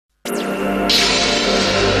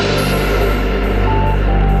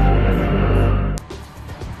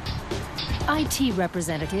IT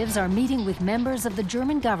representatives are meeting with members of the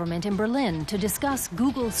German government in Berlin to discuss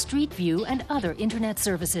Google Street View and other internet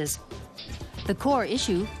services. The core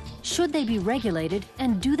issue, should they be regulated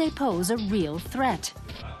and do they pose a real threat?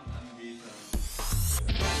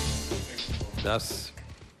 Let's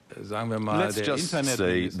just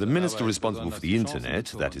say the minister responsible for the internet,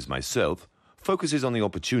 that is myself, focuses on the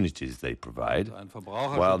opportunities they provide,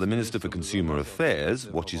 while the Minister for Consumer Affairs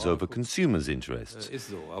watches over consumers' interests.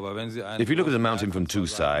 If you look at a mountain from two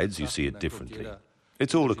sides, you see it differently.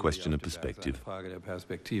 It's all a question of perspective.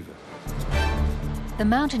 The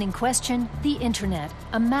mountain in question, the internet,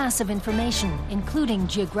 a mass of information, including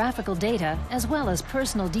geographical data, as well as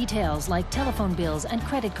personal details like telephone bills and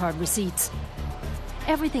credit card receipts.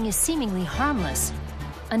 Everything is seemingly harmless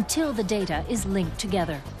until the data is linked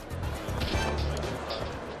together.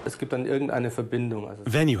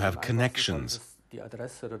 Then you have connections.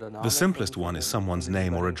 The simplest one is someone's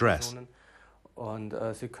name or address.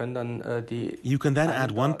 You can then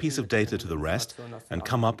add one piece of data to the rest and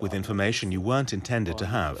come up with information you weren't intended to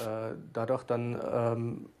have.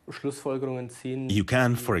 You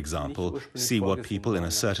can, for example, see what people in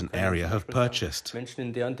a certain area have purchased.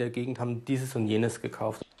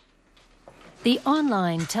 The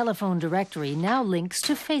online telephone directory now links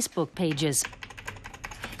to Facebook pages.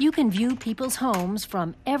 You can view people's homes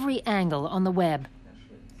from every angle on the web.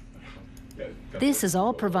 This is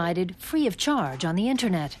all provided free of charge on the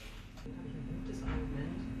internet.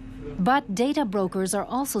 But data brokers are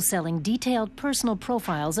also selling detailed personal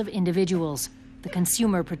profiles of individuals. The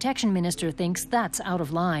Consumer Protection Minister thinks that's out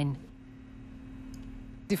of line.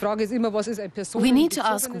 We need to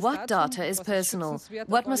ask what data is personal,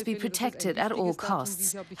 what must be protected at all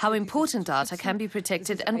costs, how important data can be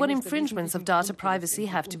protected, and what infringements of data privacy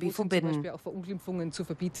have to be forbidden.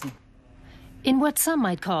 In what some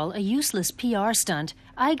might call a useless PR stunt,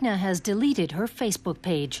 Aigner has deleted her Facebook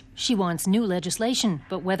page. She wants new legislation,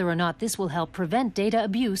 but whether or not this will help prevent data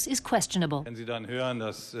abuse is questionable.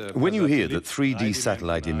 When you hear that 3D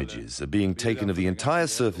satellite images are being taken of the entire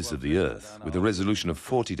surface of the Earth with a resolution of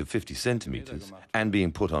 40 to 50 centimeters and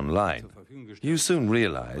being put online, you soon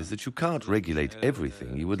realize that you can't regulate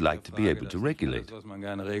everything you would like to be able to regulate.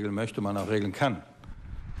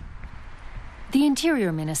 The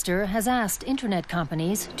Interior Minister has asked internet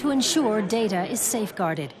companies to ensure data is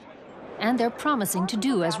safeguarded, and they're promising to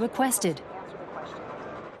do as requested.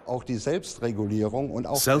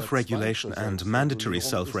 Self-regulation and mandatory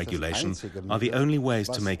self-regulation are the only ways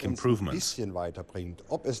to make improvements.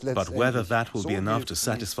 But whether that will be enough to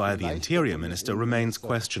satisfy the Interior Minister remains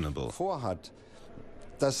questionable.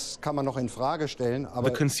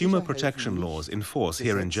 The consumer protection laws in force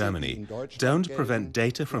here in Germany don't prevent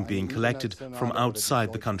data from being collected from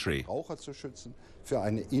outside the country.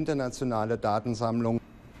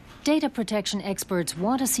 Data protection experts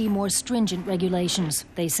want to see more stringent regulations.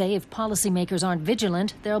 They say if policymakers aren't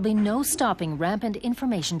vigilant, there'll be no stopping rampant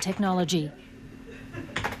information technology.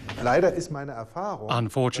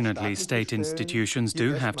 Unfortunately, state institutions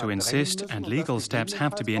do have to insist, and legal steps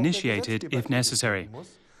have to be initiated if necessary.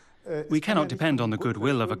 We cannot depend on the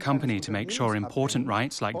goodwill of a company to make sure important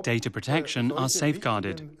rights like data protection are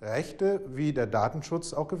safeguarded.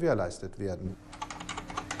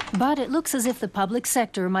 But it looks as if the public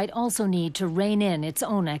sector might also need to rein in its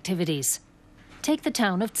own activities. Take the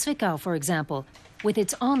town of Zwickau, for example, with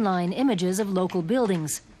its online images of local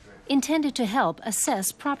buildings, intended to help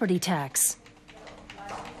assess property tax.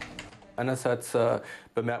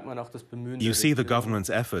 You see the government's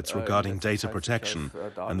efforts regarding data protection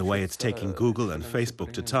and the way it's taking Google and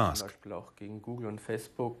Facebook to task.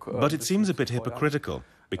 But it seems a bit hypocritical,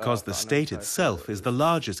 because the state itself is the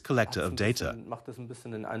largest collector of data.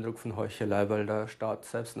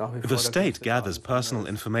 The state gathers personal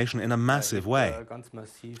information in a massive way,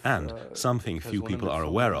 and, something few people are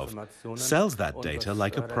aware of, sells that data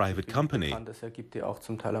like a private company. And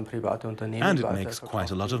it makes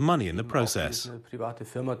quite a lot of money in the process.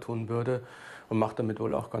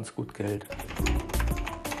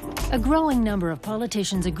 A growing number of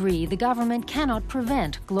politicians agree the government cannot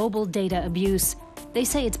prevent global data abuse. They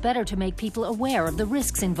say it's better to make people aware of the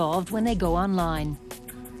risks involved when they go online.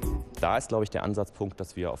 I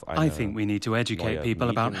think we need to educate people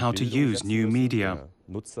about how to use new media.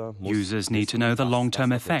 Users need to know the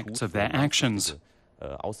long-term effects of their actions.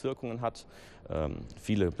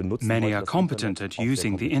 Many are competent at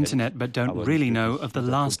using the internet but don't really know of the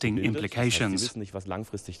lasting implications.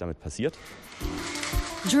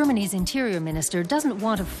 Germany's Interior Minister doesn't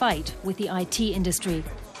want to fight with the IT industry.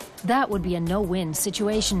 That would be a no-win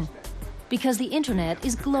situation, because the internet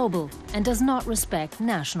is global and does not respect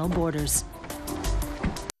national borders.